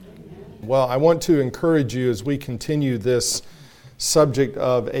Well, I want to encourage you as we continue this subject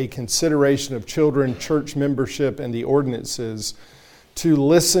of a consideration of children, church membership, and the ordinances to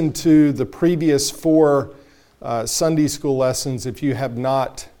listen to the previous four Sunday school lessons if you have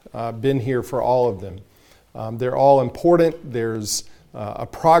not been here for all of them. They're all important. There's a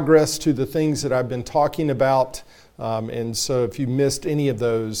progress to the things that I've been talking about. And so if you missed any of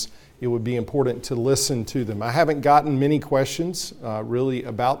those, it would be important to listen to them. I haven't gotten many questions really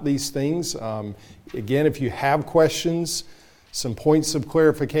about these things. Again, if you have questions, some points of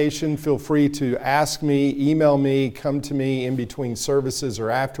clarification, feel free to ask me, email me, come to me in between services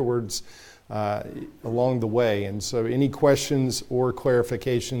or afterwards along the way. And so any questions or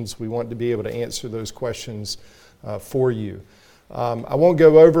clarifications, we want to be able to answer those questions for you. I won't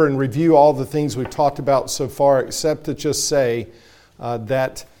go over and review all the things we've talked about so far, except to just say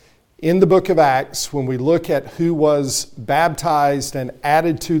that in the book of Acts, when we look at who was baptized and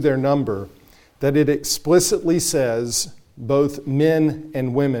added to their number, that it explicitly says both men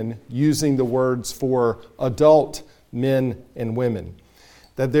and women, using the words for adult men and women.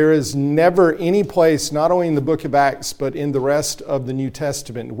 That there is never any place, not only in the book of Acts, but in the rest of the New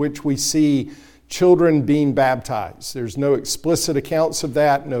Testament, in which we see children being baptized. There's no explicit accounts of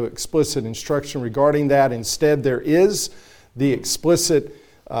that, no explicit instruction regarding that. Instead, there is the explicit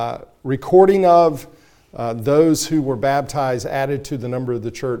recording of those who were baptized added to the number of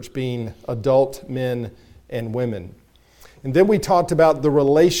the church being adult men and women. And then we talked about the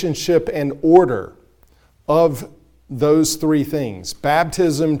relationship and order of those three things: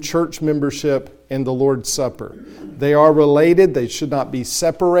 baptism, church membership, and the Lord's Supper. They are related. They should not be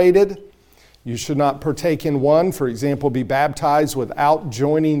separated. You should not partake in one, for example, be baptized without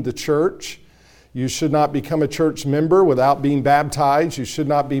joining the church. You should not become a church member without being baptized. You should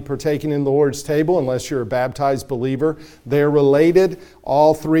not be partaking in the Lord's table unless you're a baptized believer. They're related.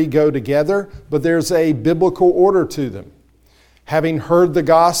 All three go together, but there's a biblical order to them. Having heard the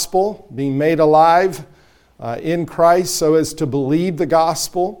gospel, being made alive in Christ so as to believe the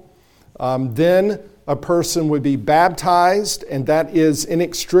gospel, then a person would be baptized, and that is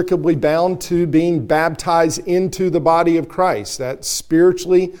inextricably bound to being baptized into the body of Christ. That's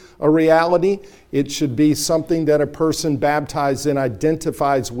spiritually a reality. It should be something that a person baptized in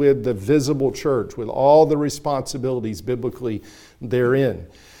identifies with the visible church, with all the responsibilities biblically therein.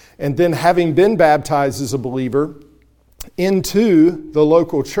 And then having been baptized as a believer into the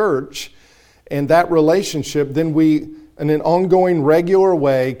local church and that relationship, then we, in an ongoing, regular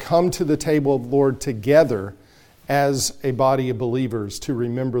way, come to the table of the Lord together as a body of believers to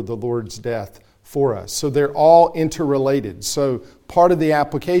remember the Lord's death for us. So they're all interrelated. So part of the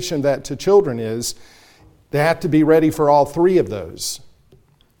application of that to children is they have to be ready for all three of those,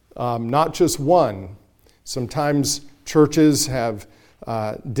 not just one. Sometimes churches have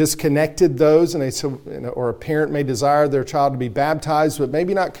disconnected those, and they say, or a parent may desire their child to be baptized, but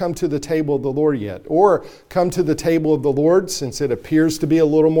maybe not come to the table of the Lord yet, or come to the table of the Lord since it appears to be a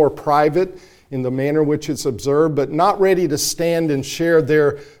little more private in the manner in which it's observed, but not ready to stand and share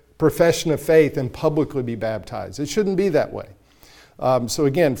their profession of faith and publicly be baptized. It shouldn't be that way. So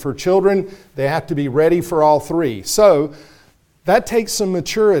again, for children, they have to be ready for all three. So that takes some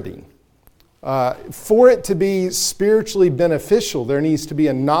maturity. For it to be spiritually beneficial, there needs to be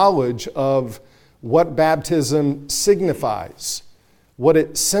a knowledge of what baptism signifies, what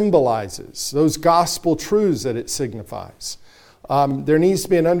it symbolizes, those gospel truths that it signifies. There needs to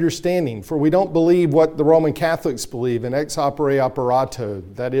be an understanding, for we don't believe what the Roman Catholics believe in ex opere operato,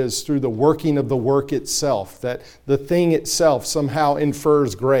 that is, through the working of the work itself, that the thing itself somehow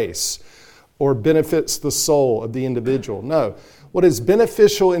infers grace or benefits the soul of the individual. No. What is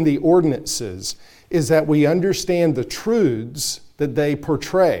beneficial in the ordinances is that we understand the truths that they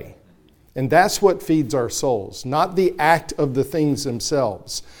portray. And that's what feeds our souls, not the act of the things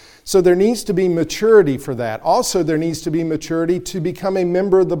themselves. So there needs to be maturity for that. Also, there needs to be maturity to become a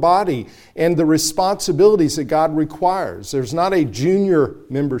member of the body and the responsibilities that God requires. There's not a junior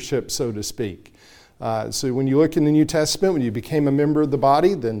membership, so to speak. So when you look in the New Testament, when you became a member of the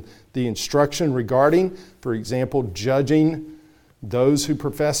body, then the instruction regarding, for example, judging those who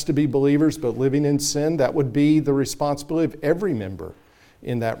profess to be believers but living in sin, that would be the responsibility of every member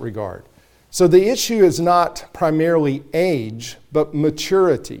in that regard. So the issue is not primarily age, but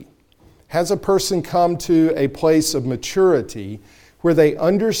maturity. Has a person come to a place of maturity where they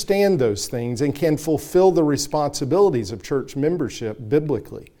understand those things and can fulfill the responsibilities of church membership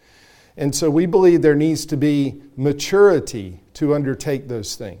biblically? And so we believe there needs to be maturity to undertake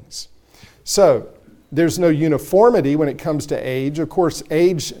those things. So there's no uniformity when it comes to age. Of course,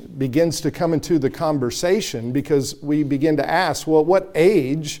 age begins to come into the conversation because we begin to ask, well, what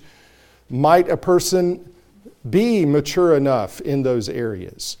age might a person be mature enough in those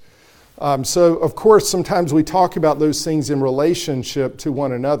areas? So, of course, sometimes we talk about those things in relationship to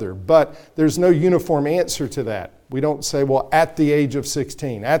one another, but there's no uniform answer to that. We don't say, well, at the age of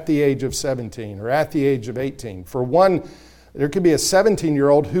 16, at the age of 17, or at the age of 18. For one, there could be a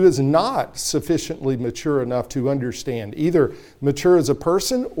 17-year-old who is not sufficiently mature enough to understand, either mature as a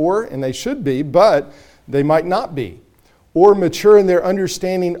person, or, and they should be, but they might not be, or mature in their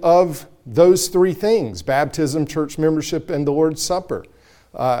understanding of those three things: baptism, church membership, and the Lord's Supper,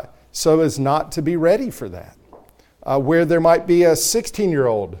 so as not to be ready for that. Where there might be a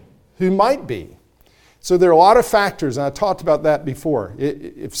 16-year-old who might be. So there are a lot of factors, and I talked about that before.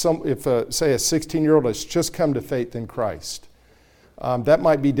 If say a 16-year-old has just come to faith in Christ, that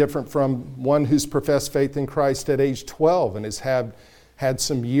might be different from one who's professed faith in Christ at age 12 and has had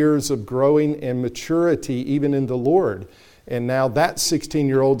some years of growing and maturity even in the Lord. And now that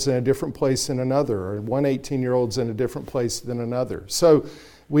 16-year-old's in a different place than another, or one 18-year-old's in a different place than another. So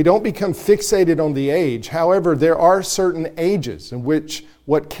we don't become fixated on the age. However, there are certain ages in which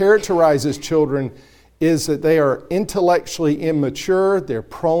what characterizes children is that they are intellectually immature, they're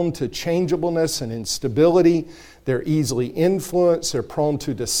prone to changeableness and instability, they're easily influenced, they're prone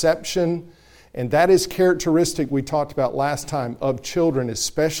to deception. And that is characteristic, we talked about last time, of children,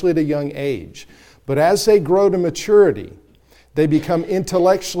 especially at a young age. But as they grow to maturity, they become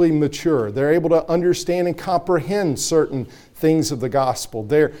intellectually mature. They're able to understand and comprehend certain things of the gospel.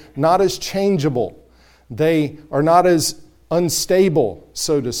 They're not as changeable. They are not as unstable,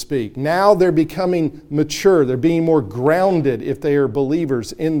 so to speak. Now they're becoming mature. They're being more grounded if they are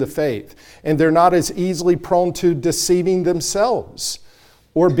believers in the faith. And they're not as easily prone to deceiving themselves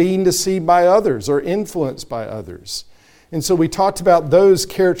or being deceived by others or influenced by others. And so we talked about those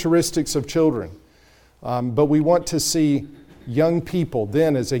characteristics of children. But we want to see young people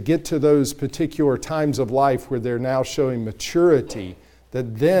then, as they get to those particular times of life where they're now showing maturity,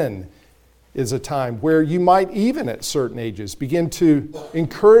 that then is a time where you might, even at certain ages, begin to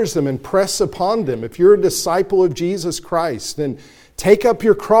encourage them and press upon them. If you're a disciple of Jesus Christ, then take up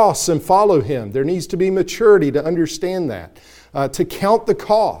your cross and follow Him. There needs to be maturity to understand that, to count the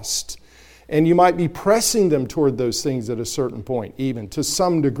cost. And you might be pressing them toward those things at a certain point, even to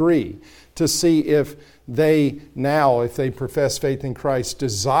some degree, to see if they now, if they profess faith in Christ,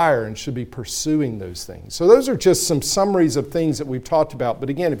 desire and should be pursuing those things. So those are just some summaries of things that we've talked about. But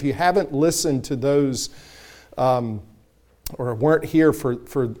again, if you haven't listened to those or weren't here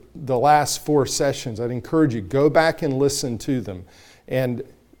for the last 4 sessions, I'd encourage you, go back and listen to them. And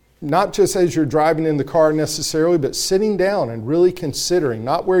not just as you're driving in the car necessarily, but sitting down and really considering,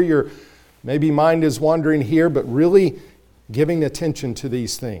 not where your maybe mind is wandering here, but really giving attention to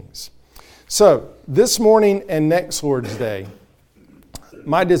these things. So, this morning and next Lord's Day,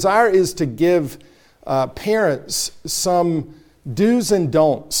 my desire is to give parents some do's and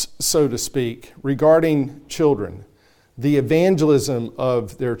don'ts, so to speak, regarding children, the evangelism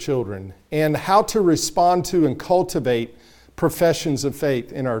of their children, and how to respond to and cultivate professions of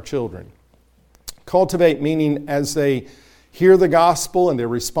faith in our children. Cultivate meaning as they hear the gospel and they're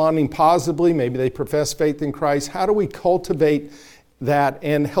responding positively, maybe they profess faith in Christ, how do we cultivate that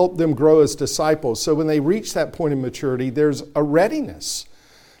and help them grow as disciples? So when they reach that point of maturity, there's a readiness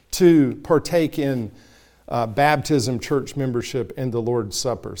to partake in baptism, church membership, and the Lord's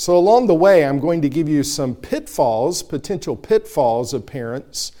Supper. So along the way, I'm going to give you some pitfalls, potential pitfalls of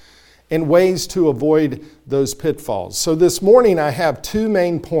parents, and ways to avoid those pitfalls. So this morning I have 2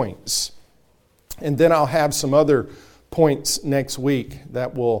 main points, and then I'll have some other points next week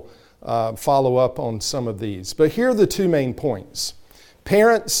that will follow up on some of these. But here are the 2 main points.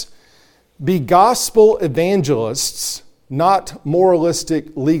 Parents, be gospel evangelists, not moralistic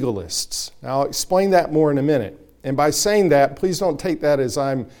legalists. Now, I'll explain that more in a minute. And by saying that, please don't take that as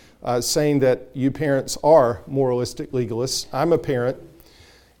I'm saying that you parents are moralistic legalists. I'm a parent,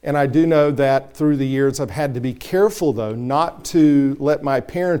 and I do know that through the years I've had to be careful, though, not to let my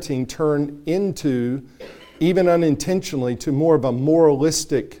parenting turn into, even unintentionally, to more of a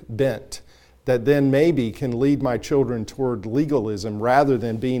moralistic bent that then maybe can lead my children toward legalism rather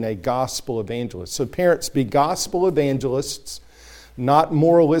than being a gospel evangelist. So parents, be gospel evangelists, not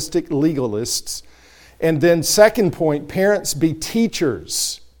moralistic legalists. And then second point, parents, be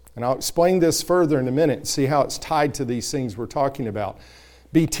teachers. And I'll explain this further in a minute and see how it's tied to these things we're talking about.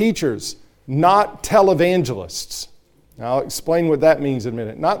 Be teachers, not televangelists. Now, I'll explain what that means in a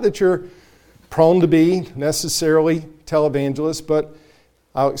minute. Not that you're prone to be necessarily televangelists, but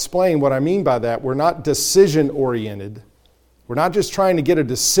I'll explain what I mean by that. We're not decision-oriented. We're not just trying to get a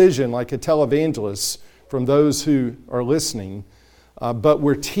decision like a televangelist from those who are listening. but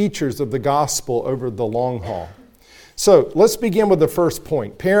we're teachers of the gospel over the long haul. So let's begin with the first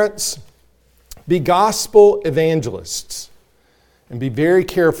point. Parents, be gospel evangelists and be very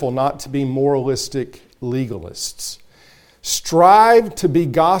careful not to be moralistic legalists. Strive to be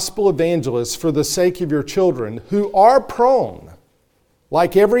gospel evangelists for the sake of your children who are prone,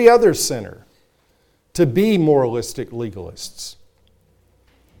 like every other sinner, to be moralistic legalists.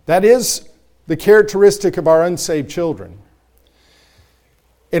 That is the characteristic of our unsaved children.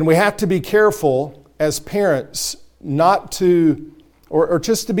 And we have to be careful as parents not to, or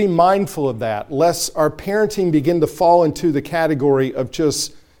just to be mindful of that, lest our parenting begin to fall into the category of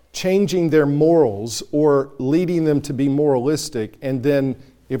just changing their morals or leading them to be moralistic, and then,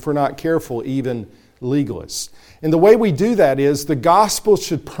 if we're not careful, even legalists. And the way we do that is the gospel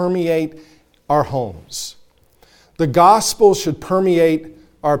should permeate our homes. The gospel should permeate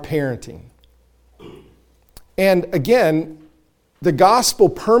our parenting. And again, the gospel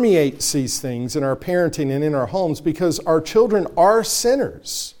permeates these things in our parenting and in our homes because our children are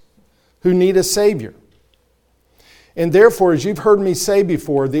sinners who need a Savior. And therefore, as you've heard me say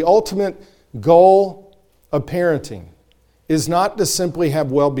before, the ultimate goal of parenting is not to simply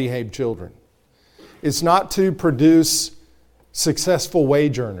have well-behaved children. It's not to produce successful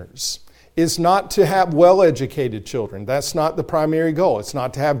wage earners. It's not to have well-educated children. That's not the primary goal. It's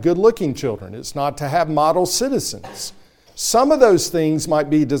not to have good-looking children. It's not to have model citizens. Some of those things might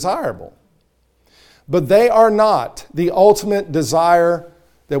be desirable, but they are not the ultimate desire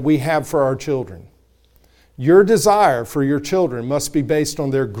that we have for our children. Your desire for your children must be based on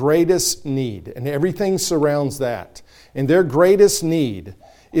their greatest need, and everything surrounds that. And their greatest need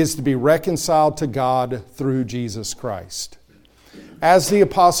is to be reconciled to God through Jesus Christ. As the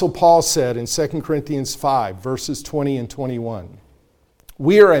Apostle Paul said in 2 Corinthians 5, verses 20 and 21,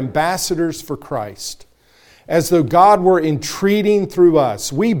 we are ambassadors for Christ, as though God were entreating through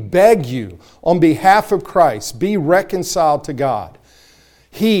us. We beg you, on behalf of Christ, be reconciled to God.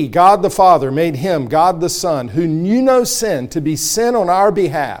 He, God the Father, made Him, God the Son, who knew no sin, to be sin on our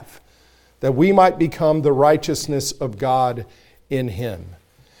behalf, that we might become the righteousness of God in Him.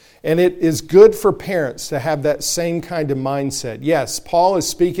 And it is good for parents to have that same kind of mindset. Yes, Paul is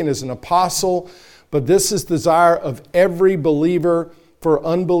speaking as an apostle, but this is the desire of every believer for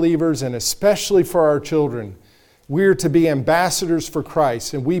unbelievers and especially for our children. We are to be ambassadors for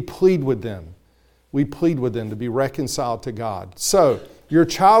Christ, and we plead with them. We plead with them to be reconciled to God. So, your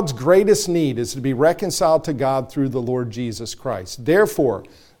child's greatest need is to be reconciled to God through the Lord Jesus Christ. Therefore,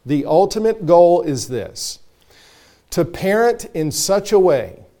 the ultimate goal is this: to parent in such a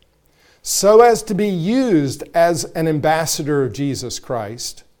way so as to be used as an ambassador of Jesus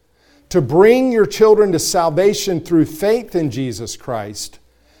Christ, to bring your children to salvation through faith in Jesus Christ,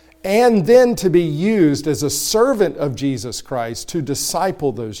 and then to be used as a servant of Jesus Christ to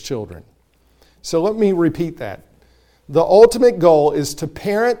disciple those children. So let me repeat that. The ultimate goal is to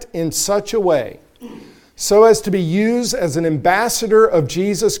parent in such a way so as to be used as an ambassador of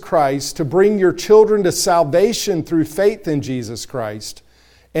Jesus Christ to bring your children to salvation through faith in Jesus Christ,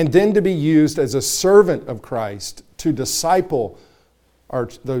 and then to be used as a servant of Christ to disciple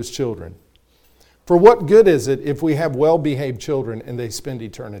those children. For what good is it if we have well-behaved children and they spend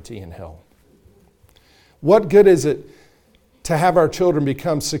eternity in hell? What good is it to have our children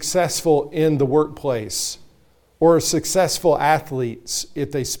become successful in the workplace or successful athletes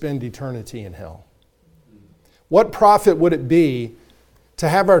if they spend eternity in hell? What profit would it be to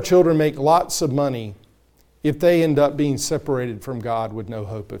have our children make lots of money if they end up being separated from God with no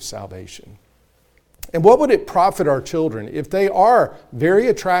hope of salvation? And what would it profit our children if they are very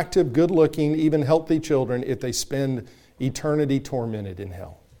attractive, good-looking, even healthy children if they spend eternity tormented in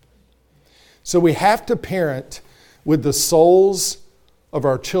hell? So we have to parent with the souls of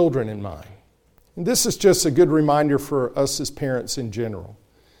our children in mind. And this is just a good reminder for us as parents in general.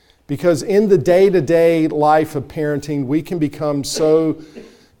 Because in the day-to-day life of parenting, we can become so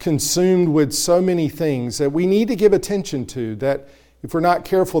consumed with so many things that we need to give attention to, that if we're not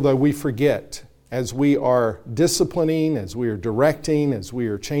careful, though, we forget as we are disciplining, as we are directing, as we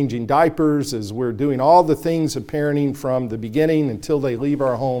are changing diapers, as we're doing all the things of parenting from the beginning until they leave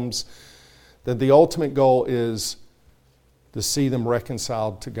our homes, that the ultimate goal is to see them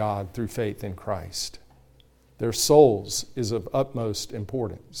reconciled to God through faith in Christ. Their souls is of utmost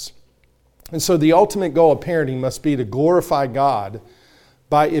importance. And so the ultimate goal of parenting must be to glorify God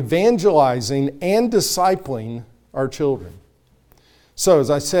by evangelizing and discipling our children. So,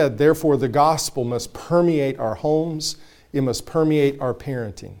 as I said, therefore the gospel must permeate our homes. It must permeate our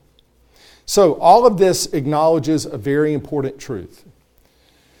parenting. So, all of this acknowledges a very important truth.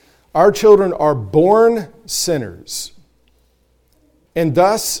 Our children are born sinners. And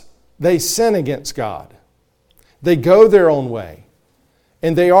thus, they sin against God. They go their own way.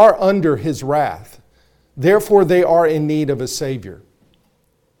 And they are under His wrath. Therefore, they are in need of a Savior.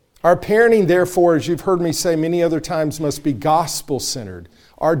 Our parenting, therefore, as you've heard me say many other times, must be gospel-centered.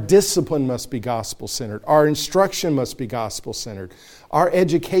 Our discipline must be gospel-centered. Our instruction must be gospel-centered. Our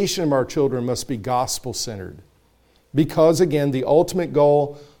education of our children must be gospel-centered. Because, again, the ultimate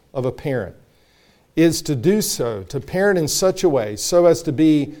goal of a parent is to do so, to parent in such a way so as to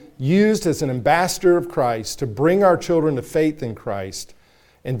be used as an ambassador of Christ, to bring our children to faith in Christ,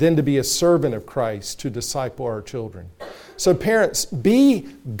 and then to be a servant of Christ to disciple our children. So parents, be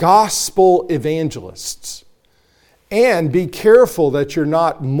gospel evangelists. And be careful that you're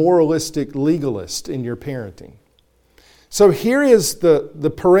not moralistic legalist in your parenting. So here is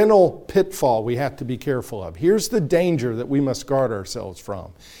the parental pitfall we have to be careful of. Here's the danger that we must guard ourselves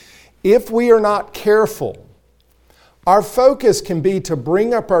from. If we are not careful, our focus can be to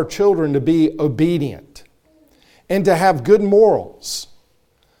bring up our children to be obedient and to have good morals,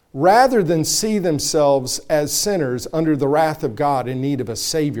 rather than see themselves as sinners under the wrath of God in need of a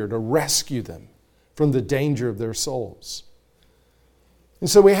Savior to rescue them from the danger of their souls. And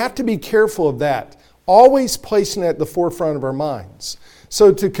so we have to be careful of that, always placing it at the forefront of our minds.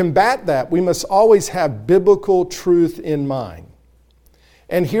 So to combat that, we must always have biblical truth in mind.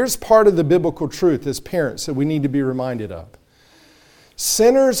 And here's part of the biblical truth as parents that we need to be reminded of.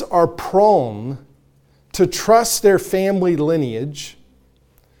 Sinners are prone to trust their family lineage.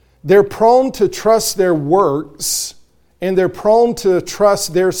 They're prone to trust their works, and they're prone to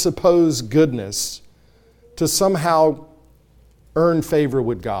trust their supposed goodness to somehow earn favor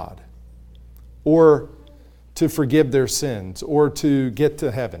with God, or to forgive their sins, or to get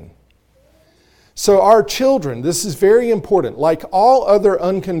to heaven. So our children, this is very important, like all other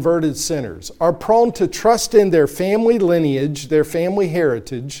unconverted sinners, are prone to trust in their family lineage, their family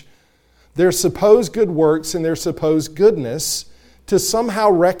heritage, their supposed good works, and their supposed goodness to somehow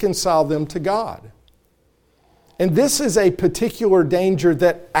reconcile them to God. And this is a particular danger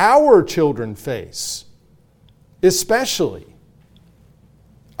that our children face, especially.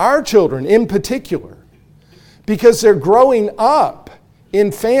 Our children in particular, because they're growing up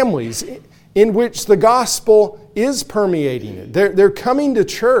in families in which the gospel is permeating it. They're coming to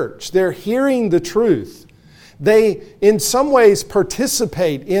church. They're hearing the truth. They, in some ways,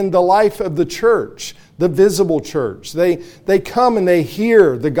 participate in the life of the church, the visible church. They come and they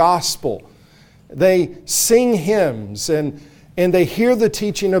hear the gospel. They sing hymns and they hear the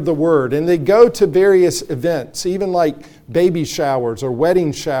teaching of the word. And they go to various events, even like baby showers or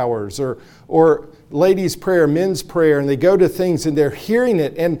wedding showers or ladies' prayer, men's prayer. And they go to things and they're hearing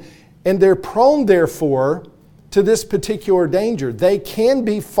it. And they're prone, therefore, to this particular danger. They can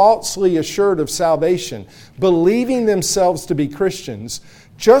be falsely assured of salvation, believing themselves to be Christians,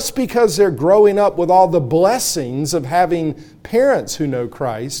 just because they're growing up with all the blessings of having parents who know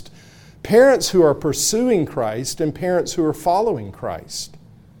Christ, parents who are pursuing Christ, and parents who are following Christ.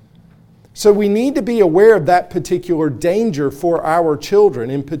 So we need to be aware of that particular danger for our children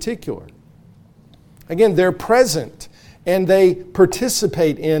in particular. Again, they're present and they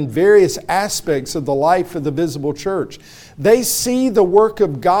participate in various aspects of the life of the visible church. They see the work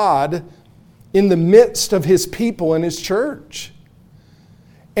of God in the midst of His people and His church.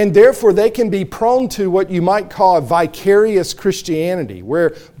 And therefore they can be prone to what you might call a vicarious Christianity,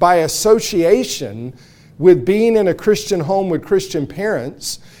 where by association with being in a Christian home with Christian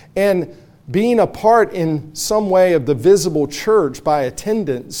parents and being a part in some way of the visible church by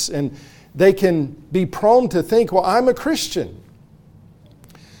attendance, and they can be prone to think, well, I'm a Christian.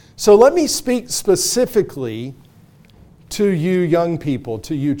 So let me speak specifically to you young people,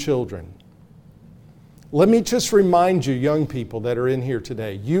 to you children. Let me just remind you, young people that are in here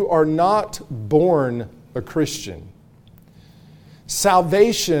today, you are not born a Christian.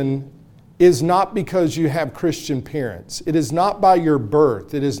 Salvation is not because you have Christian parents. It is not by your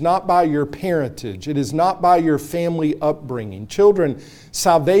birth. It is not by your parentage. It is not by your family upbringing. Children,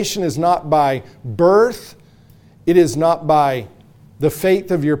 salvation is not by birth. It is not by the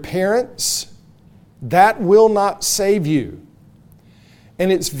faith of your parents. That will not save you.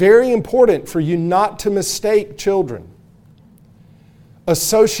 And it's very important for you not to mistake, children,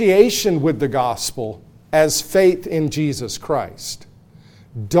 association with the gospel as faith in Jesus Christ.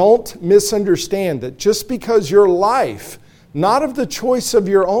 Don't misunderstand that just because your life, not of the choice of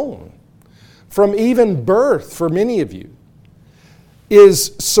your own, from even birth for many of you,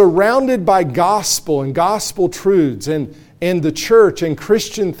 is surrounded by gospel and gospel truths and the church and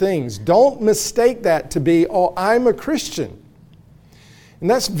Christian things, don't mistake that to be, oh, I'm a Christian. And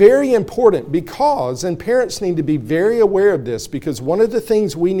that's very important because, and parents need to be very aware of this, because one of the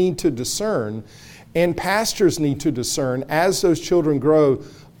things we need to discern, and pastors need to discern as those children grow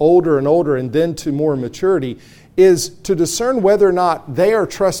older and older and then to more maturity, is to discern whether or not they are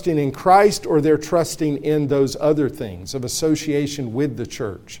trusting in Christ or they're trusting in those other things of association with the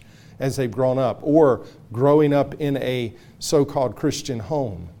church as they've grown up, or growing up in a so-called Christian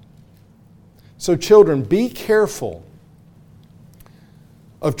home. So children, be careful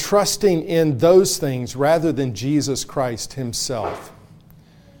of trusting in those things rather than Jesus Christ Himself.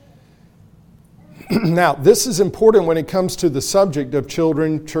 Now, this is important when it comes to the subject of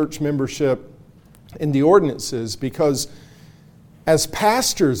children, church membership, and the ordinances, because as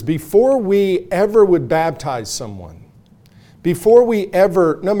pastors, before we ever would baptize someone, before we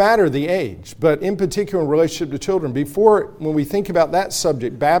ever, no matter the age, but in particular in relationship to children, before, when we think about that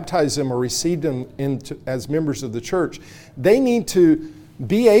subject, baptize them or receive them as members of the church, they need to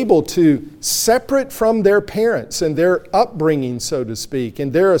be able to, separate from their parents and their upbringing, so to speak,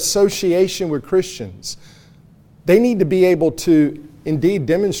 and their association with Christians, they need to be able to indeed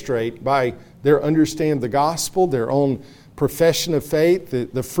demonstrate by their understanding of the gospel, their own profession of faith,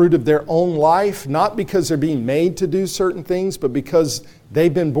 the fruit of their own life, not because they're being made to do certain things, but because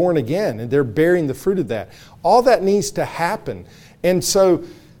they've been born again and they're bearing the fruit of that. All that needs to happen. And so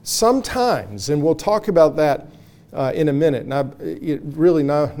sometimes, and we'll talk about that in a minute, not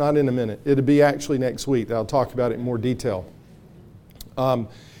in a minute, it'll be actually next week that I'll talk about it in more detail,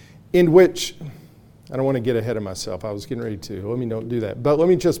 in which, I don't want to get ahead of myself, I was getting ready to, let me don't do that, but let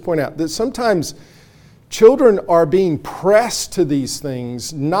me just point out that sometimes children are being pressed to these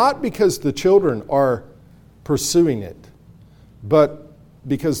things not because the children are pursuing it, but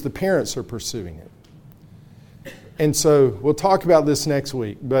because the parents are pursuing it. And so we'll talk about this next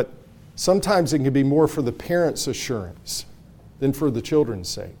week, but sometimes it can be more for the parents' assurance than for the children's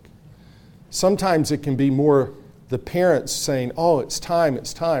sake. Sometimes it can be more the parents saying, oh, it's time,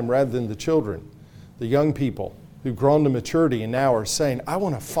 rather than the children, the young people who've grown to maturity and now are saying, I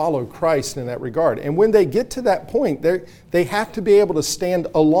want to follow Christ in that regard. And when they get to that point, they have to be able to stand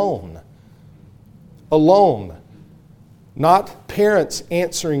alone. Alone. Not parents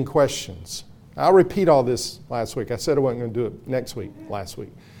answering questions. I'll repeat all this last week. I said I wasn't going to do it next week.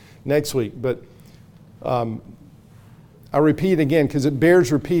 But I'll repeat again because it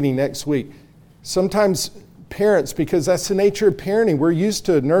bears repeating next week. Sometimes parents, because that's the nature of parenting, we're used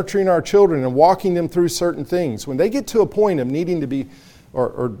to nurturing our children and walking them through certain things. When they get to a point of needing to be,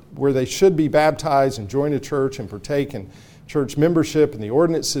 or where they should be baptized and join a church and partake in church membership and the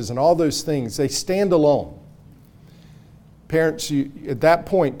ordinances and all those things, they stand alone. Parents, at that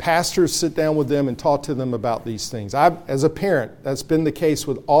point, pastors sit down with them and talk to them about these things. As a parent, that's been the case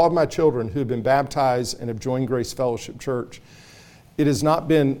with all of my children who have been baptized and have joined Grace Fellowship Church. It has not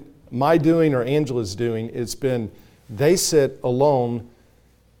been my doing or Angela's doing. It's been they sit alone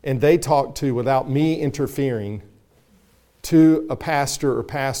and they talk to, without me interfering, to a pastor or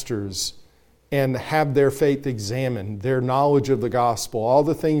pastors and have their faith examined, their knowledge of the gospel, all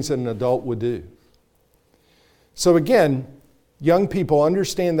the things that an adult would do. So again, young people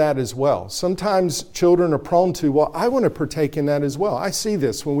understand that as well. Sometimes children are prone to, well, I want to partake in that as well. I see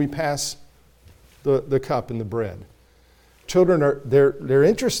this when we pass the cup and the bread. Children they're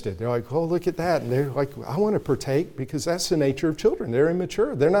interested. They're like, oh, look at that. And they're like, I want to partake, because that's the nature of children. They're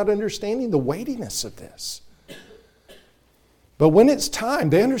immature. They're not understanding the weightiness of this. But when it's time,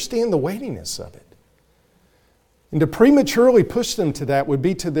 they understand the weightiness of it. And to prematurely push them to that would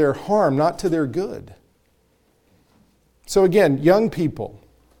be to their harm, not to their good. So again, young people,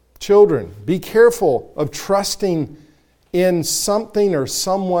 children, be careful of trusting in something or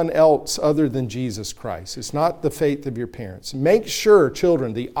someone else other than Jesus Christ. It's not the faith of your parents. Make sure,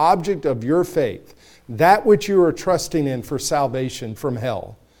 children, the object of your faith, that which you are trusting in for salvation from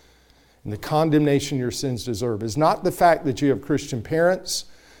hell and the condemnation your sins deserve, is not the fact that you have Christian parents,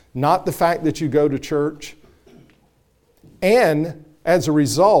 not the fact that you go to church, and as a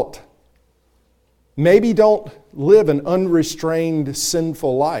result, maybe don't live an unrestrained,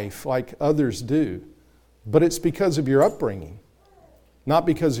 sinful life like others do. But it's because of your upbringing, not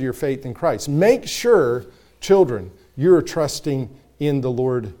because of your faith in Christ. Make sure, children, you're trusting in the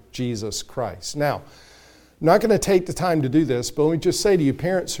Lord Jesus Christ. Now, I'm not going to take the time to do this, but let me just say to you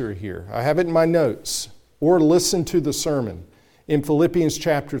parents who are here, I have it in my notes, or listen to the sermon in Philippians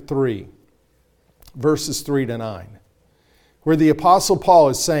chapter 3, verses 3 to 9, where the Apostle Paul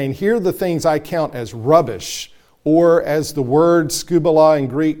is saying, here are the things I count as rubbish, or as the word skubala in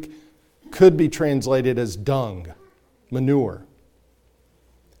Greek could be translated as dung, manure,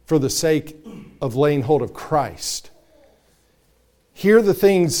 for the sake of laying hold of Christ. here are the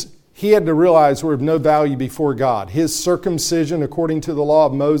things he had to realize were of no value before God. His circumcision according to the law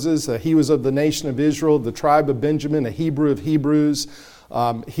of Moses, that he was of the nation of Israel, the tribe of Benjamin, a Hebrew of Hebrews.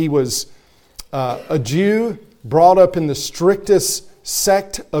 He was a Jew brought up in the strictest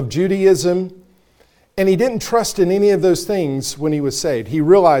sect of Judaism. And he didn't trust in any of those things when he was saved. He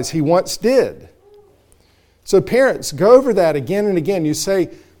realized he once did. So parents, go over that again and again. You say,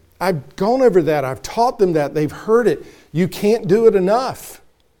 I've gone over that. I've taught them that. They've heard it. You can't do it enough.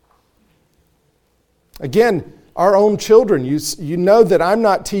 Again, our own children, you know that I'm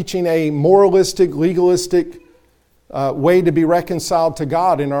not teaching a moralistic, legalistic way to be reconciled to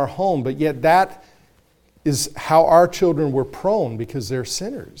God in our home, but yet that is how our children were prone because they're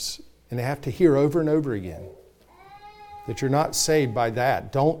sinners. And they have to hear over and over again that you're not saved by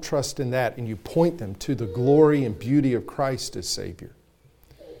that. Don't trust in that. And you point them to the glory and beauty of Christ as Savior.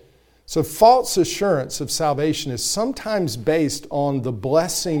 So false assurance of salvation is sometimes based on the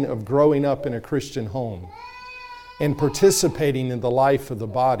blessing of growing up in a Christian home and participating in the life of the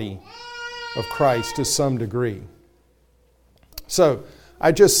body of Christ to some degree. So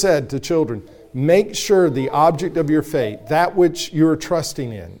I just said to children, make sure the object of your faith, that which you're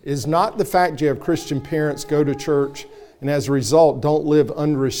trusting in, is not the fact you have Christian parents, go to church, and as a result don't live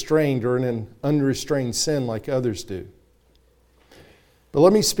unrestrained or in an unrestrained sin like others do. But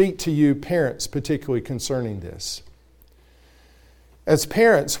let me speak to you parents particularly concerning this. As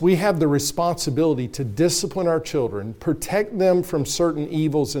parents, we have the responsibility to discipline our children, protect them from certain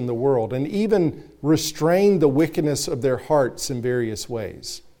evils in the world, and even restrain the wickedness of their hearts in various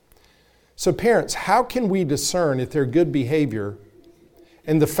ways. So parents, how can we discern if they're good behavior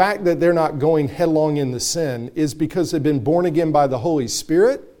and the fact that they're not going headlong into sin is because they've been born again by the Holy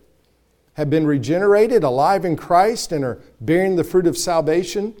Spirit, have been regenerated, alive in Christ, and are bearing the fruit of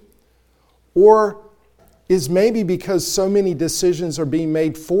salvation? Or is maybe because so many decisions are being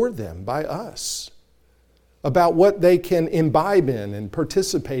made for them by us about what they can imbibe in and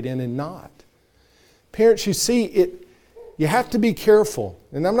participate in and not? Parents, you see, you have to be careful.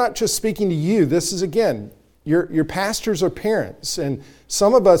 And I'm not just speaking to you. This is, again, your pastors are parents. And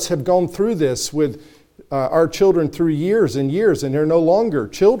some of us have gone through this with our children through years and years, and they're no longer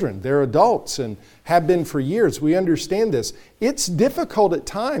children. They're adults and have been for years. We understand this. It's difficult at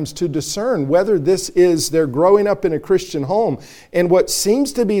times to discern whether this is they're growing up in a Christian home, and what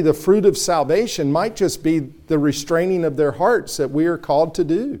seems to be the fruit of salvation might just be the restraining of their hearts that we are called to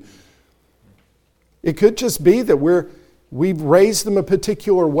do. It could just be that we've raised them a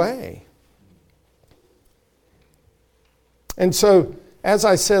particular way. And so, as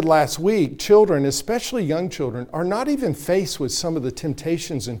I said last week, children, especially young children, are not even faced with some of the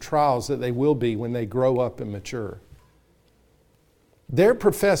temptations and trials that they will be when they grow up and mature. Their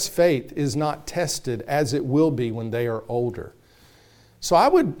professed faith is not tested as it will be when they are older. So I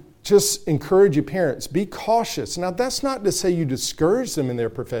would just encourage you parents, be cautious. Now that's not to say you discourage them in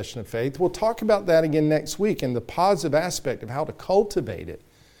their profession of faith. We'll talk about that again next week and the positive aspect of how to cultivate it.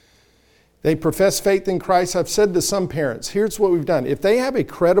 They profess faith in Christ. I've said to some parents, here's what we've done. If they have a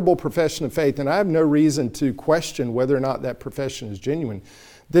credible profession of faith, and I have no reason to question whether or not that profession is genuine,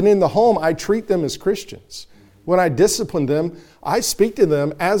 then in the home I treat them as Christians. When I discipline them, I speak to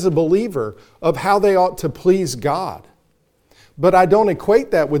them as a believer of how they ought to please God. But I don't equate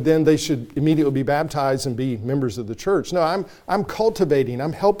that with them they should immediately be baptized and be members of the church. No, I'm cultivating,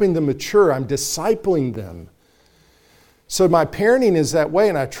 I'm helping them mature, I'm discipling them. So my parenting is that way,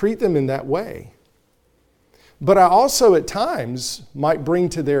 and I treat them in that way. But I also at times might bring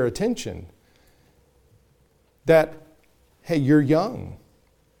to their attention that, hey, you're young.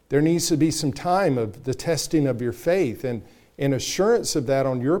 There needs to be some time of the testing of your faith and assurance of that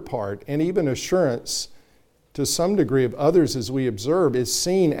on your part, and even assurance to some degree of others as we observe is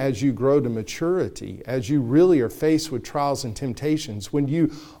seen as you grow to maturity, as you really are faced with trials and temptations, when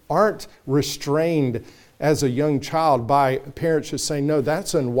you aren't restrained as a young child by parents just saying, no,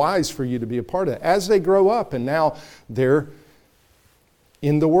 that's unwise for you to be a part of it. As they grow up and now they're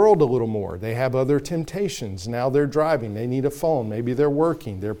in the world a little more. They have other temptations. Now they're driving. They need a phone. Maybe they're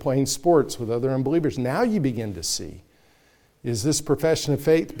working. They're playing sports with other unbelievers. Now you begin to see, is this profession of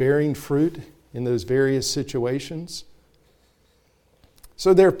faith bearing fruit in those various situations?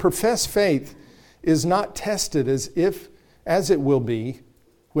 So their professed faith is not tested as it will be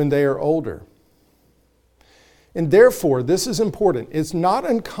when they are older. And therefore, this is important. It's not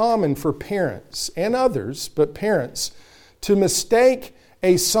uncommon for parents and others, but parents, to mistake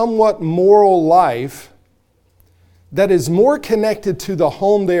a somewhat moral life that is more connected to the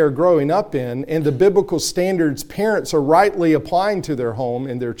home they are growing up in and the biblical standards parents are rightly applying to their home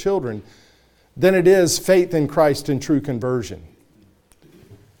and their children than it is faith in Christ and true conversion.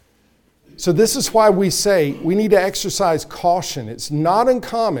 So this is why we say we need to exercise caution. It's not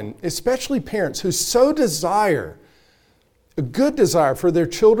uncommon, especially parents who so desire, a good desire for their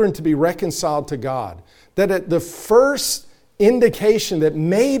children to be reconciled to God, that at the first indication that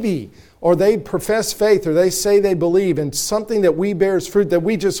maybe, or they profess faith, or they say they believe in something that we bears fruit, that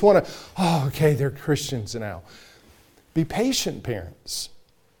we just want to, okay, they're Christians now. Be patient, parents.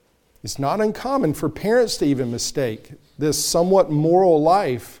 It's not uncommon for parents to even mistake this somewhat moral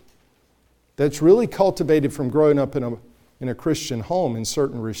life that's really cultivated from growing up in a Christian home in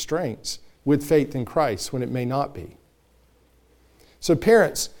certain restraints with faith in Christ when it may not be. So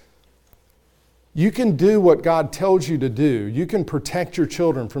parents, you can do what God tells you to do. You can protect your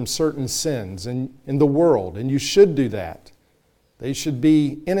children from certain sins in the world, and you should do that. They should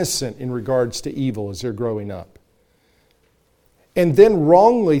be innocent in regards to evil as they're growing up. And then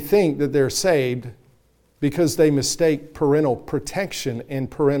wrongly think that they're saved because they mistake parental protection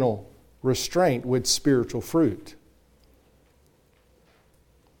and parental restraint with spiritual fruit.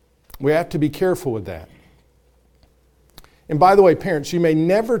 We have to be careful with that. And by the way, parents, you may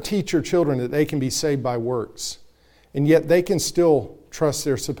never teach your children that they can be saved by works, and yet they can still trust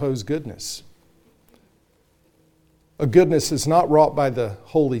their supposed goodness. A goodness is not wrought by the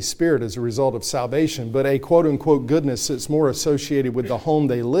Holy Spirit as a result of salvation, but a quote-unquote goodness that's more associated with the home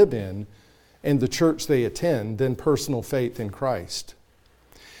they live in and the church they attend than personal faith in Christ.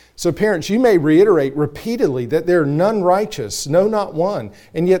 So parents, you may reiterate repeatedly that there are none righteous, no, not one,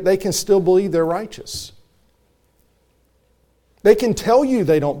 and yet they can still believe they're righteous. They can tell you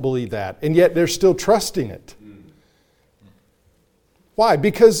they don't believe that, and yet they're still trusting it. Why?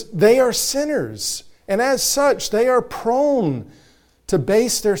 Because they are sinners, and as such, they are prone to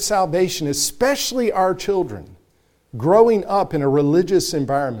base their salvation, especially our children, growing up in a religious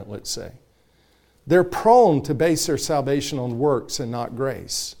environment, let's say. They're prone to base their salvation on works and not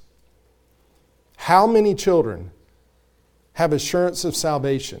grace. How many children have assurance of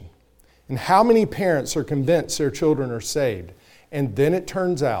salvation? And how many parents are convinced their children are saved? And then it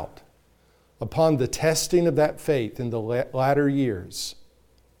turns out, upon the testing of that faith in the latter years,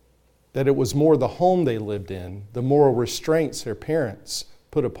 that it was more the home they lived in, the moral restraints their parents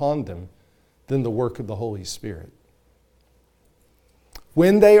put upon them, than the work of the Holy Spirit.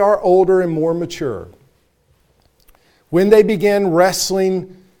 When they are older and more mature, when they begin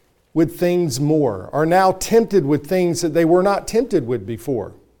wrestling with things more, are now tempted with things that they were not tempted with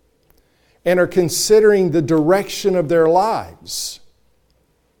before, and are considering the direction of their lives,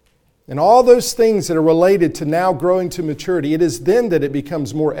 and all those things that are related to now growing to maturity, it is then that it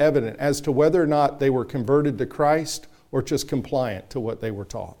becomes more evident as to whether or not they were converted to Christ or just compliant to what they were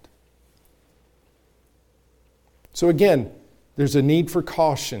taught. So again, there's a need for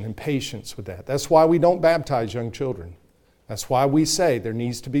caution and patience with that. That's why we don't baptize young children. That's why we say there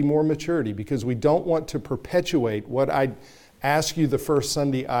needs to be more maturity, because we don't want to perpetuate what I asked you the first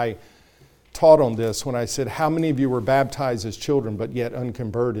Sunday I taught on this when I said, how many of you were baptized as children but yet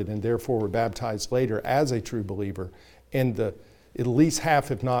unconverted and therefore were baptized later as a true believer? And at least half,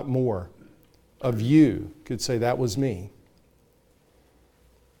 if not more, of you could say that was me.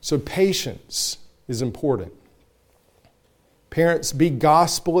 So patience is important. Parents, be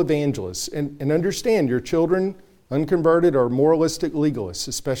gospel evangelists and understand your children, unconverted, are moralistic legalists,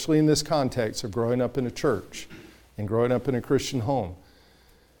 especially in this context of growing up in a church and growing up in a Christian home.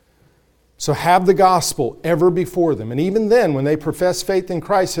 So have the gospel ever before them. And even then, when they profess faith in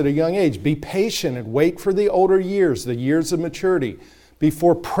Christ at a young age, be patient and wait for the older years, the years of maturity,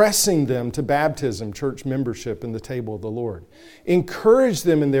 before pressing them to baptism, church membership, and the table of the Lord. Encourage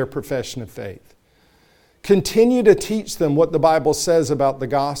them in their profession of faith. Continue to teach them what the Bible says about the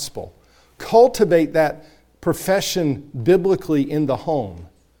gospel. Cultivate that profession biblically in the home.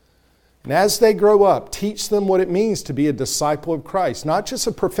 And as they grow up, teach them what it means to be a disciple of Christ, not just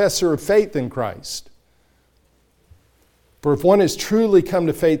a professor of faith in Christ. For if one has truly come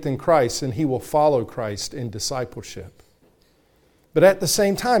to faith in Christ, then he will follow Christ in discipleship. But at the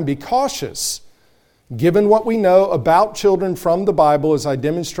same time, be cautious. Given what we know about children from the Bible, as I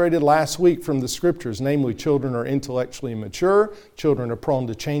demonstrated last week from the Scriptures, namely children are intellectually immature, children are prone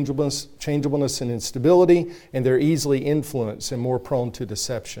to changeableness and instability, and they're easily influenced and more prone to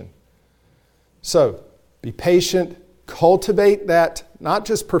deception. So, be patient, cultivate that, not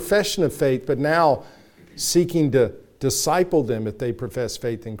just profession of faith, but now seeking to disciple them if they profess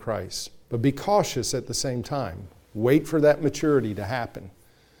faith in Christ. But be cautious at the same time. Wait for that maturity to happen.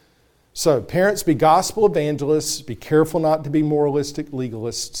 So, parents, be gospel evangelists. Be careful not to be moralistic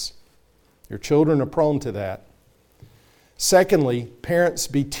legalists. Your children are prone to that. Secondly, parents,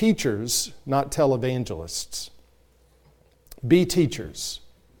 be teachers, not televangelists. Be teachers.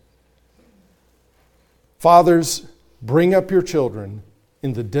 Fathers, bring up your children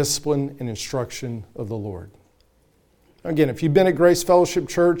in the discipline and instruction of the Lord. Again, if you've been at Grace Fellowship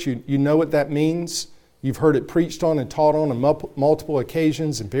Church, you know what that means. You've heard it preached on and taught on multiple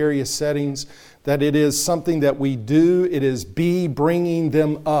occasions in various settings, that it is something that we do. It is bringing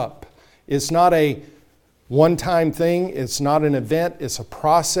them up. It's not a one-time thing. It's not an event. It's a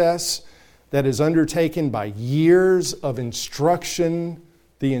process that is undertaken by years of instruction,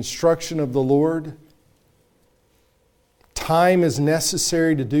 the instruction of the Lord. Time is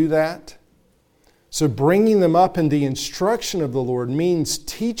necessary to do that. So bringing them up in the instruction of the Lord means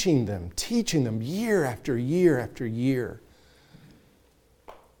teaching them year after year after year.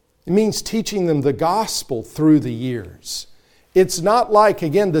 It means teaching them the gospel through the years. It's not like,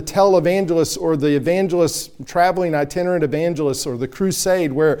 again, the televangelist or the evangelist, traveling itinerant evangelist or the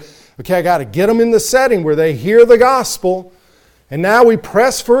crusade where, okay, I got to get them in the setting where they hear the gospel and now we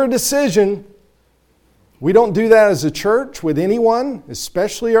press for a decision. We don't do that as a church with anyone,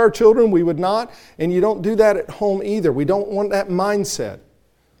 especially our children. We would not. And you don't do that at home either. We don't want that mindset.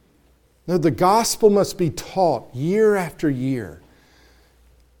 No, the gospel must be taught year after year.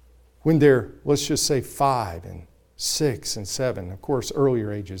 When they're, let's just say 5 and 6 and 7. Of course,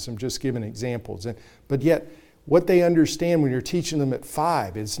 earlier ages. I'm just giving examples. But yet, what they understand when you're teaching them at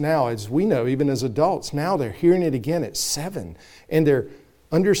 5 is now, as we know, even as adults, now they're hearing it again at 7. And they're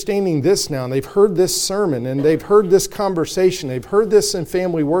understanding this now, and they've heard this sermon, and they've heard this conversation, they've heard this in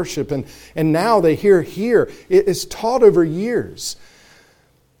family worship, and now they hear here. It is taught over years.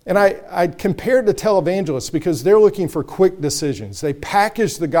 And I compared to televangelists because they're looking for quick decisions. They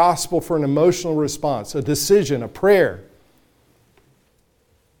package the gospel for an emotional response, a decision, a prayer.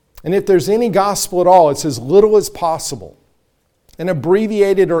 And if there's any gospel at all, it's as little as possible. An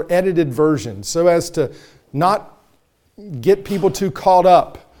abbreviated or edited version so as to not get people too caught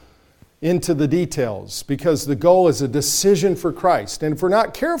up into the details, because the goal is a decision for Christ. And if we're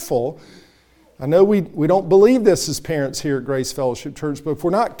not careful, I know we don't believe this as parents here at Grace Fellowship Church, but if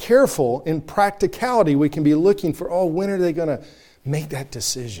we're not careful, in practicality, we can be looking for, when are they going to make that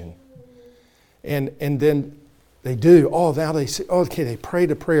decision? And then they do. Now they say, okay, they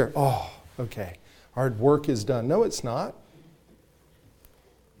prayed a prayer. Okay, our work is done. No, it's not.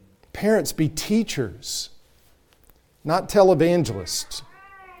 Parents, be teachers, not televangelists.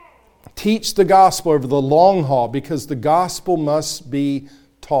 Teach the gospel over the long haul, because the gospel must be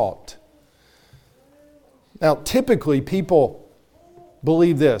taught. Now, typically people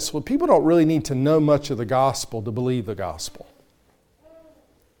believe this. Well, people don't really need to know much of the gospel to believe the gospel.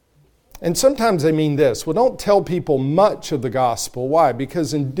 And sometimes they mean this. Well, don't tell people much of the gospel. Why?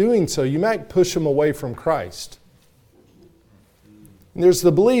 Because in doing so, you might push them away from Christ. And there's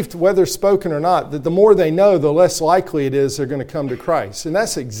the belief, whether spoken or not, that the more they know, the less likely it is they're going to come to Christ. And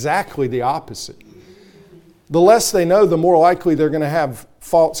that's exactly the opposite. The less they know, the more likely they're going to have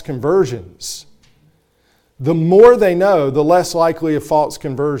false conversions. The more they know, the less likely of false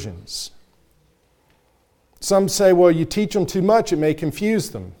conversions. Some say, well, you teach them too much, it may confuse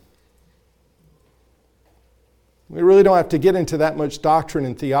them. We really don't have to get into that much doctrine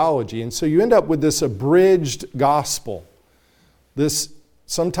and theology. And so you end up with this abridged gospel. This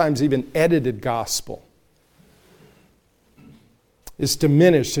sometimes even edited gospel. It's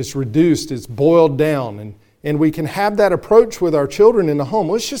diminished, it's reduced, it's boiled down. And we can have that approach with our children in the home.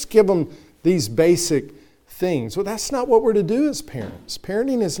 Let's just give them these basic things. Well, that's not what we're to do as parents.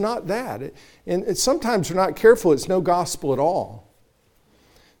 Parenting is not that. And sometimes we're not careful, it's no gospel at all.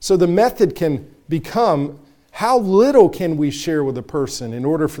 So the method can become, how little can we share with a person in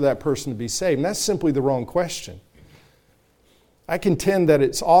order for that person to be saved? And that's simply the wrong question. I contend that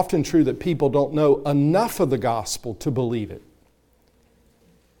it's often true that people don't know enough of the gospel to believe it.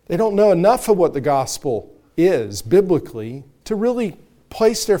 They don't know enough of what the gospel is biblically to really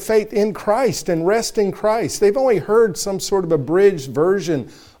place their faith in Christ and rest in Christ. They've only heard some sort of abridged version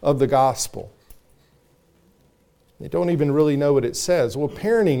of the gospel. They don't even really know what it says. Well,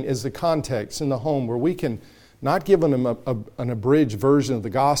 parenting is the context in the home where we can not give them an abridged version of the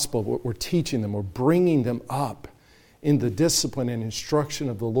gospel, but we're teaching them, we're bringing them up in the discipline and instruction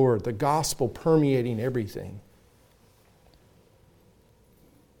of the Lord, the gospel permeating everything.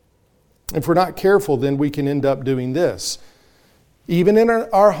 If we're not careful, then we can end up doing this. Even in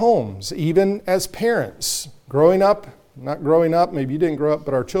our homes, even as parents, not growing up, maybe you didn't grow up,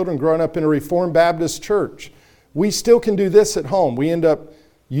 but our children growing up in a Reformed Baptist church, we still can do this at home. We end up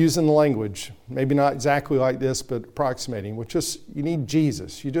using the language, maybe not exactly like this, but approximating, which is, you need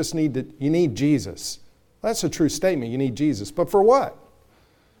Jesus. You need Jesus. That's a true statement. You need Jesus. But for what?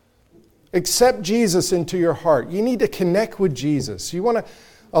 Accept Jesus into your heart. You need to connect with Jesus. You want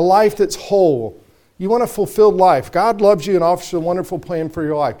a life that's whole. You want a fulfilled life. God loves you and offers a wonderful plan for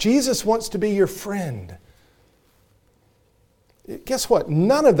your life. Jesus wants to be your friend. Guess what?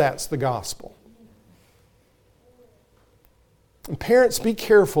 None of that's the gospel. And parents, be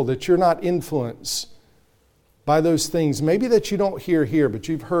careful that you're not influenced by those things, maybe that you don't hear here, but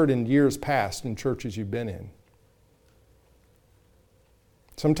you've heard in years past in churches you've been in.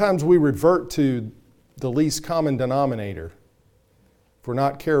 Sometimes we revert to the least common denominator if we're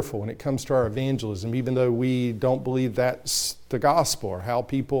not careful when it comes to our evangelism, even though we don't believe that's the gospel or how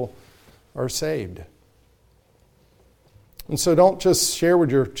people are saved. And so don't just share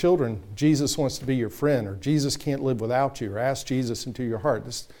with your children, Jesus wants to be your friend, or Jesus can't live without you, or ask Jesus into your heart.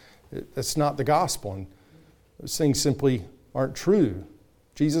 That's not the gospel. And those things simply aren't true.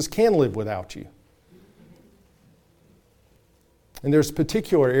 Jesus can live without you. And there's a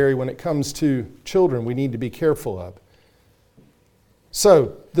particular area when it comes to children we need to be careful of.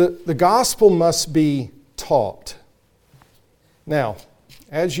 So, the gospel must be taught. Now,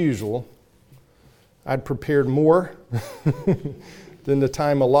 as usual, I'd prepared more than the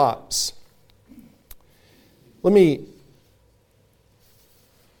time allots. Let me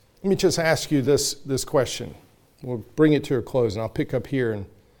just ask you this question. We'll bring it to a close, and I'll pick up here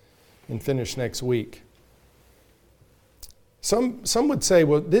and finish next week. Some would say,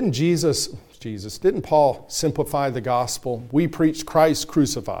 well, didn't Paul simplify the gospel? We preached Christ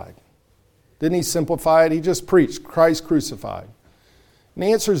crucified. Didn't he simplify it? He just preached Christ crucified. And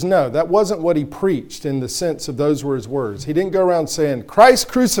the answer is no. That wasn't what he preached in the sense of those were his words. He didn't go around saying, Christ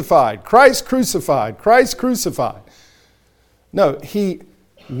crucified, Christ crucified, Christ crucified. No, he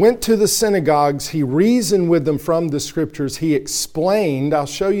went to the synagogues. He reasoned with them from the Scriptures. He explained. I'll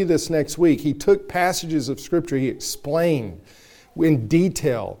show you this next week. He took passages of Scripture. He explained in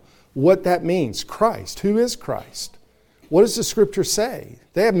detail what that means. Christ. Who is Christ? What does the Scripture say?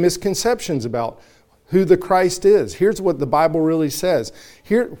 They have misconceptions about who the Christ is. Here's what the Bible really says.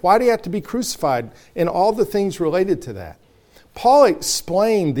 Why do you have to be crucified? And all the things related to that. Paul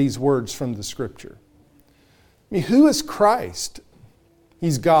explained these words from the Scripture. I mean, who is Christ?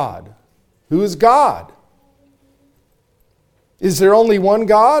 He's God. Who is God? Is there only one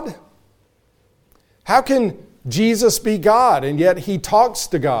God? How can Jesus be God and yet he talks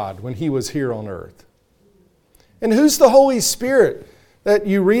to God when he was here on earth? And who's the Holy Spirit that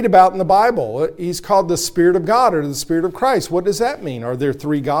you read about in the Bible? He's called the Spirit of God or the Spirit of Christ. What does that mean? Are there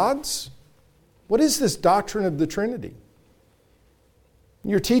three gods? What is this doctrine of the Trinity?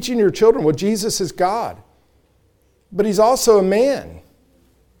 You're teaching your children, well, Jesus is God, but he's also a man.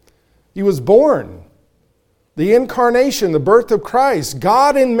 He was born. The incarnation, the birth of Christ,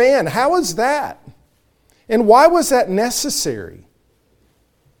 God and man. How is that? And why was that necessary?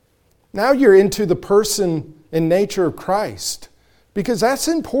 Now you're into the person and nature of Christ. Because that's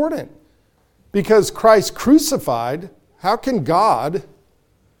important. Because Christ crucified, how can God,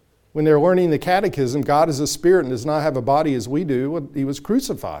 when they're learning the catechism, God is a spirit and does not have a body as we do, well, he was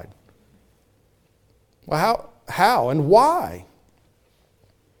crucified. Well, how and why?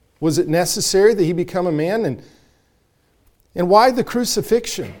 Was it necessary that he become a man? And why the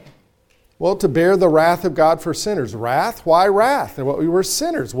crucifixion? Well, to bear the wrath of God for sinners. Wrath? Why wrath? And we were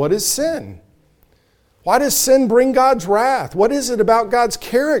sinners. What is sin? Why does sin bring God's wrath? What is it about God's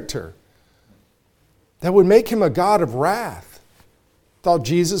character that would make him a God of wrath? Thought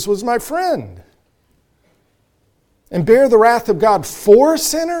Jesus was my friend. And bear the wrath of God for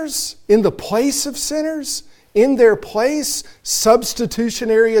sinners? In the place of sinners? In their place?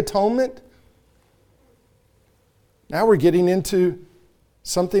 Substitutionary atonement? Now we're getting into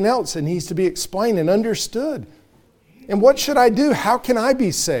something else that needs to be explained and understood. And what should I do? How can I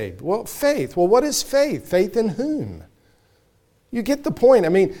be saved? Well, faith. Well, what is faith? Faith in whom? You get the point. I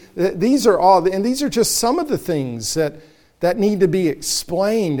mean, these are just some of the things that need to be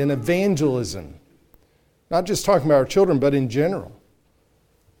explained in evangelism. Not just talking about our children, but in general.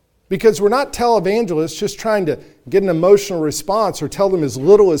 Because we're not televangelists just trying to get an emotional response or tell them as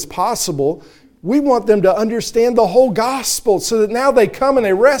little as possible. We want them to understand the whole gospel so that now they come and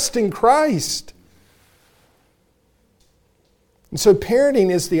they rest in Christ. And so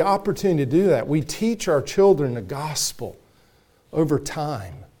parenting is the opportunity to do that. We teach our children the gospel over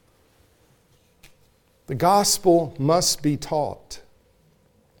time. The gospel must be taught.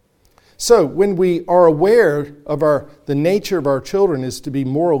 So when we are aware of the nature of our children is to be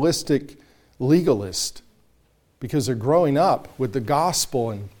moralistic legalist, because they're growing up with the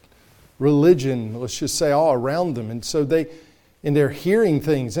gospel and religion, let's just say, all around them. And so they're hearing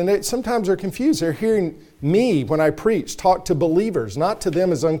things, and sometimes they're confused. They're hearing me, when I preach, talk to believers, not to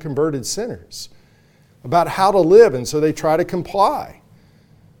them as unconverted sinners, about how to live, and so they try to comply.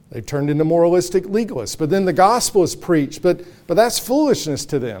 They've turned into moralistic legalists. But then the gospel is preached, but that's foolishness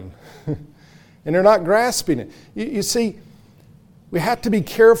to them. And they're not grasping it. You see, we have to be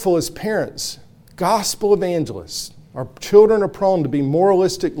careful as parents, gospel evangelists. Our children are prone to be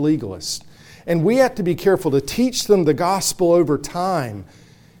moralistic legalists. And we have to be careful to teach them the gospel over time.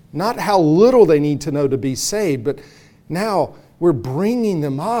 Not how little they need to know to be saved, but now we're bringing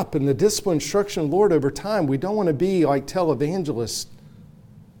them up in the discipline instruction of the Lord over time. We don't want to be like televangelists.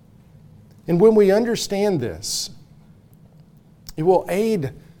 And when we understand this, it will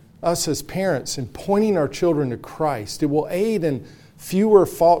aid us as parents in pointing our children to Christ. It will aid in fewer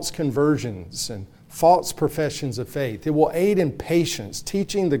false conversions and false professions of faith. It will aid in patience,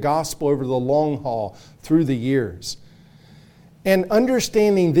 teaching the gospel over the long haul through the years. And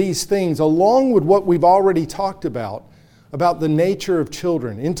understanding these things, along with what we've already talked about the nature of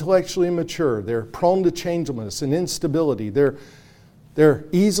children, intellectually immature, they're prone to changeableness and instability, they're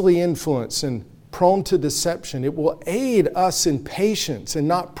easily influenced and prone to deception. It will aid us in patience and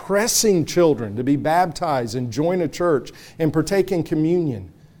not pressing children to be baptized and join a church and partake in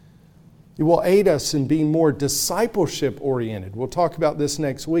communion. It will aid us in being more discipleship-oriented. We'll talk about this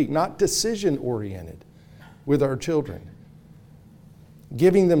next week, not decision-oriented with our children.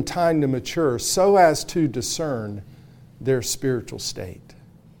 Giving them time to mature so as to discern their spiritual state.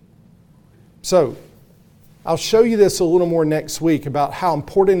 So, I'll show you this a little more next week about how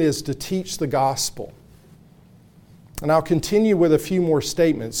important it is to teach the gospel. And I'll continue with a few more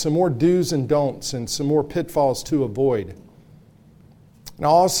statements, some more do's and don'ts, and some more pitfalls to avoid. And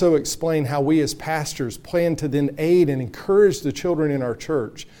I'll also explain how we as pastors plan to then aid and encourage the children in our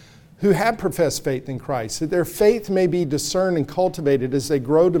church who have professed faith in Christ, that their faith may be discerned and cultivated as they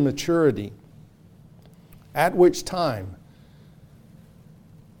grow to maturity, at which time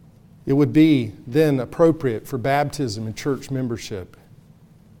it would be then appropriate for baptism and church membership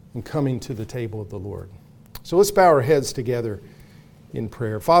and coming to the table of the Lord. So let's bow our heads together in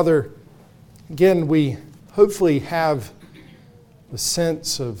prayer. Father, again, we hopefully have the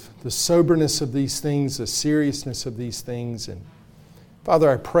sense of the soberness of these things, the seriousness of these things. And Father,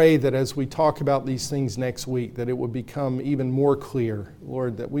 I pray that as we talk about these things next week, that it would become even more clear,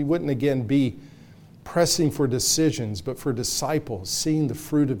 Lord, that we wouldn't again be pressing for decisions, but for disciples, seeing the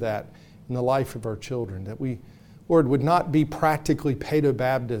fruit of that in the life of our children. That we, Lord, would not be practically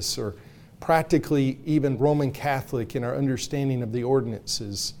Paedo-Baptists or practically even Roman Catholic in our understanding of the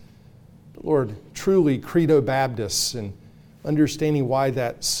ordinances. But Lord, truly Credo-Baptists and understanding why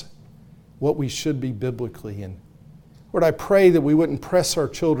that's what we should be biblically. And Lord, I pray that we wouldn't press our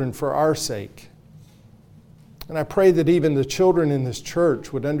children for our sake. And I pray that even the children in this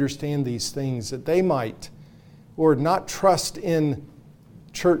church would understand these things, that they might, Lord, not trust in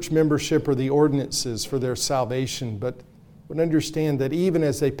church membership or the ordinances for their salvation, but would understand that even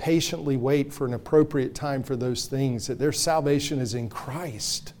as they patiently wait for an appropriate time for those things, that their salvation is in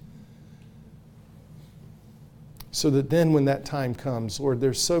Christ. So that then when that time comes, Lord,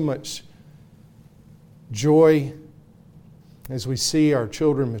 there's so much joy as we see our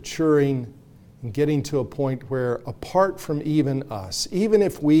children maturing and getting to a point where, apart from even us, even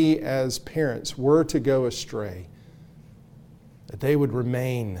if we as parents were to go astray, that they would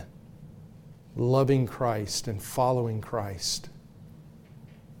remain loving Christ and following Christ,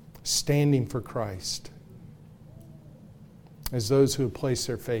 standing for Christ as those who have placed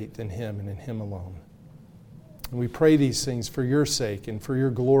their faith in Him and in Him alone. And we pray these things for your sake and for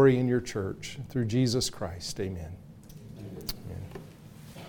your glory in your church. Through Jesus Christ, amen.